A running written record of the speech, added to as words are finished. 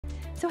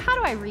So how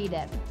do I read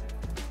it?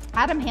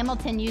 Adam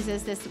Hamilton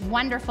uses this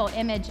wonderful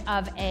image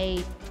of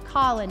a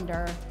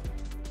colander,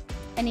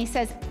 and he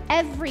says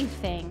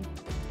everything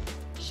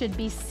should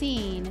be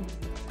seen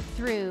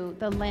through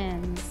the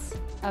lens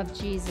of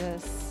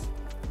Jesus.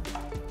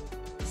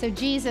 So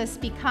Jesus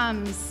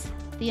becomes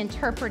the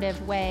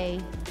interpretive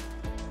way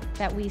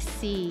that we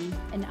see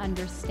and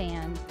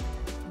understand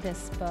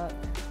this book.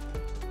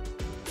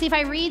 See, if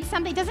I read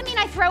something, doesn't mean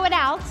I throw it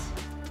out.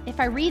 If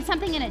I read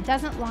something and it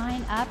doesn't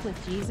line up with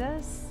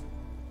Jesus,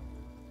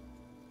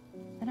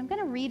 then I'm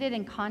going to read it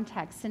in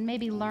context and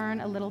maybe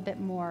learn a little bit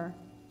more.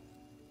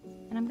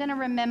 And I'm going to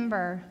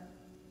remember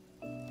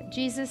that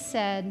Jesus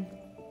said,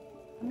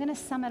 I'm going to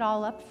sum it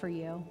all up for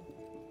you.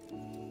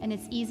 And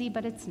it's easy,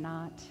 but it's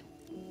not.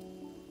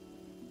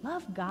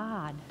 Love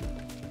God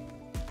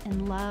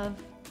and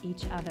love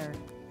each other,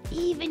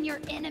 even your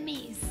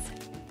enemies.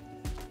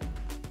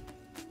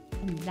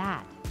 And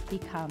that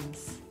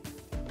becomes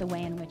the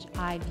way in which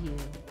I view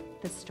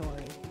the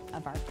story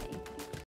of our faith.